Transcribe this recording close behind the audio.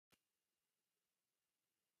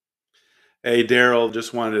Hey, Daryl,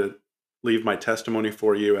 just wanted to leave my testimony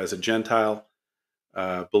for you as a Gentile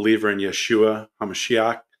believer in Yeshua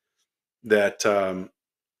HaMashiach, that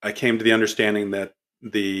I came to the understanding that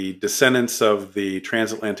the descendants of the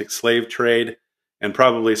transatlantic slave trade and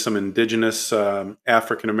probably some indigenous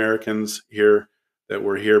African Americans here that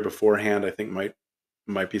were here beforehand, I think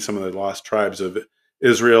might be some of the lost tribes of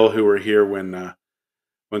Israel who were here when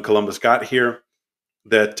Columbus got here,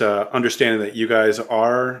 that understanding that you guys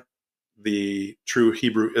are the true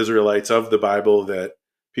Hebrew Israelites of the Bible, that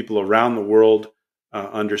people around the world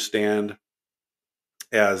understand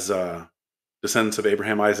as descendants of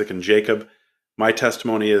Abraham, Isaac, and Jacob. My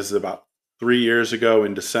testimony is about 3 years ago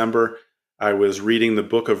in December, I was reading the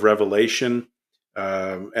book of Revelation.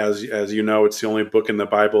 As you know, it's the only book in the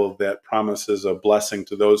Bible that promises a blessing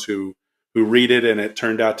to those who read it, and it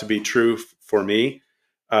turned out to be true for me.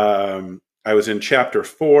 I was in chapter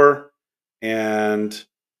 4 and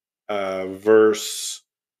verse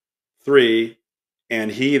 3, and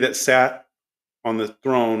he that sat on the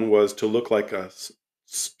throne was to look like a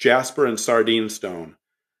jasper and sardine stone,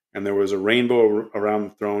 and there was a rainbow around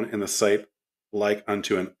the throne, in the sight like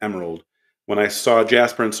unto an emerald. When I saw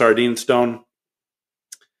jasper and sardine stone,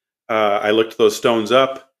 I looked those stones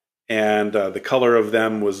up, and the color of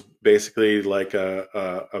them was basically like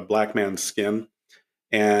a black man's skin.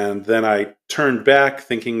 And then I turned back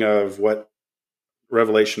thinking of what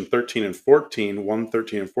Revelation 13 and 14, 1,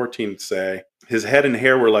 13 and 14 say. His head and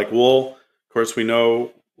hair were like wool. Of course, we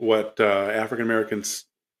know what African Americans'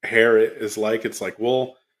 hair is like. It's like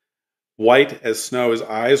wool. White as snow. His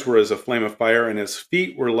eyes were as a flame of fire, and his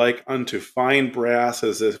feet were like unto fine brass,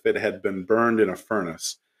 as if it had been burned in a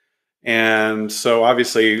furnace. And so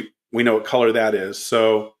obviously we know what color that is.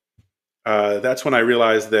 So that's when I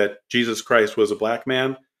realized that Jesus Christ was a black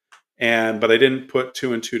man. But I didn't put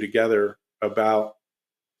two and two together about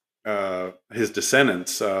his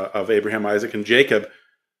descendants of Abraham, Isaac, and Jacob,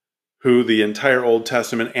 who the entire Old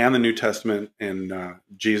Testament and the New Testament, and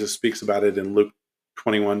Jesus speaks about it in Luke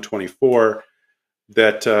 21:24,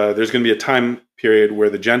 that there's going to be a time period where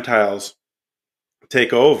the Gentiles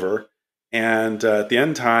take over, and at the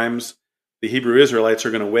end times, the Hebrew Israelites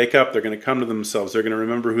are going to wake up. They're going to come to themselves. They're going to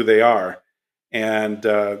remember who they are, and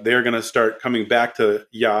they're going to start coming back to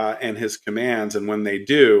Yah and his commands. And when they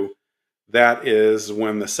do, that is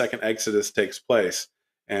when the second Exodus takes place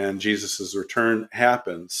and Jesus's return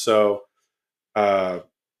happens. So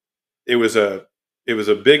it was a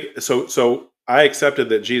big, so I accepted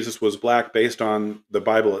that Jesus was black based on the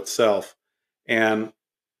Bible itself. And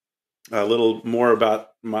a little more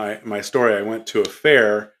about my story. I went to a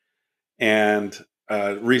fair, and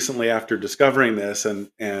recently, after discovering this, and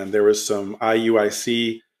there was some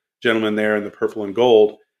IUIC gentlemen there in the purple and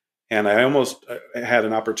gold, and I almost had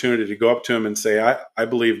an opportunity to go up to him and say, I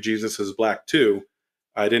believe Jesus is black too.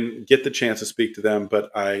 I didn't get the chance to speak to them, but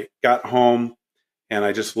I got home and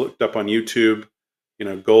I just looked up on YouTube,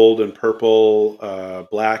 gold and purple,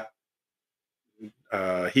 black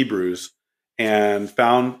Hebrews, and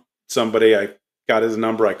found somebody. I got his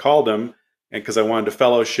number. I called him, and because I wanted to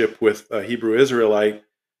fellowship with a Hebrew Israelite,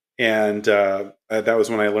 and that was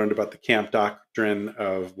when I learned about the camp doctrine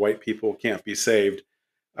of white people can't be saved.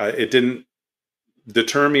 It didn't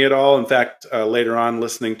deter me at all. In fact, later on,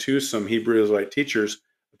 listening to some Hebrew Israelite teachers,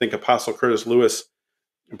 I think Apostle Curtis Lewis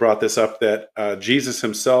brought this up, that Jesus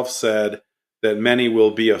himself said that many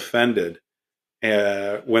will be offended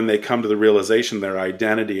when they come to the realization their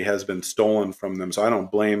identity has been stolen from them. So I don't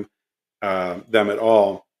blame them at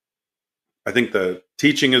all. I think the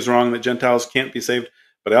teaching is wrong that Gentiles can't be saved,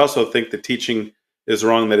 but I also think the teaching is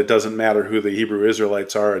wrong that it doesn't matter who the Hebrew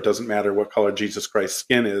Israelites are. It doesn't matter what color Jesus Christ's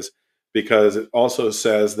skin is, because it also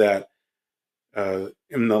says that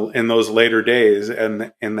in those later days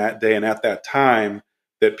and in that day and at that time,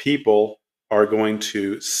 that people are going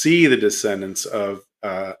to see the descendants of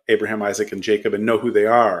Abraham, Isaac, and Jacob and know who they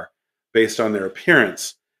are based on their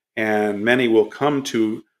appearance. And many will come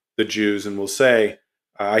to the Jews and will say,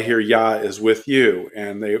 I hear Yah is with you.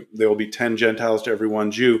 And there will be 10 Gentiles to every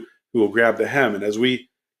one Jew who will grab the hem. And as we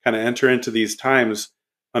kind of enter into these times,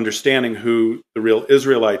 understanding who the real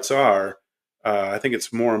Israelites are, I think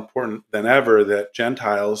it's more important than ever that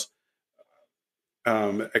Gentiles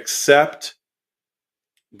accept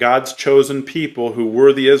God's chosen people who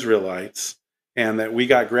were the Israelites, and that we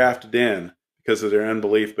got grafted in because of their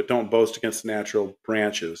unbelief, but don't boast against the natural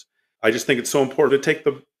branches. I just think it's so important to take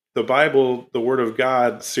the Bible, the Word of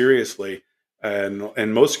God, seriously, and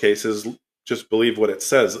in most cases, just believe what it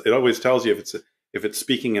says. It always tells you if it's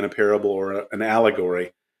speaking in a parable or an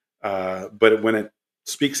allegory, but when it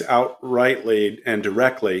speaks outrightly and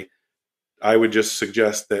directly, I would just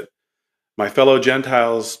suggest that my fellow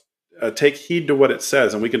Gentiles, take heed to what it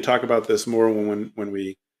says, and we can talk about this more when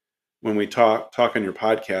we talk on your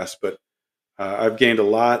podcast. But I've gained a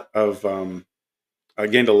lot of I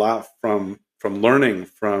gained a lot from learning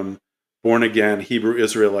from born again Hebrew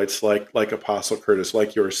Israelites like Apostle Curtis,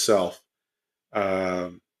 like yourself,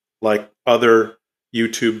 like other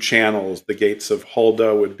YouTube channels. The Gates of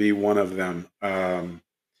Huldah would be one of them.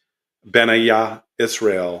 Benayah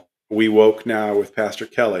Israel, We Woke Now with Pastor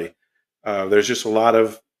Kelly. There's just a lot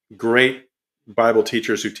of great Bible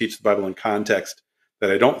teachers who teach the Bible in context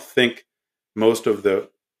that I don't think most of the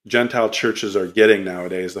Gentile churches are getting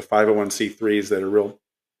nowadays. The 501c3s that are real,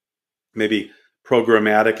 maybe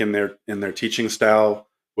programmatic in their teaching style,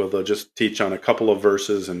 where they'll just teach on a couple of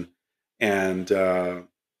verses and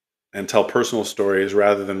tell personal stories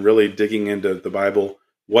rather than really digging into the Bible.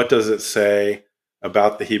 What does it say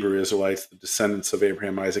about the Hebrew Israelites, the descendants of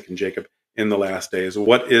Abraham, Isaac, and Jacob in the last days?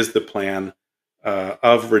 What is the plan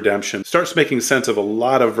of redemption? Starts making sense of a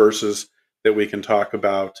lot of verses that we can talk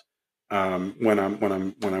about when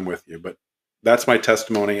I'm with you. But that's my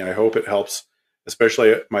testimony. I hope it helps,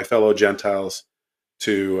 especially my fellow Gentiles,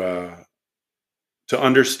 to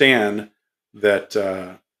understand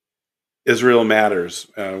that Israel matters.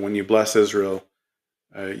 When you bless Israel,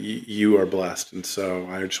 you are blessed. And so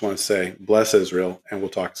I just want to say, bless Israel, and we'll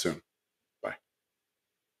talk soon.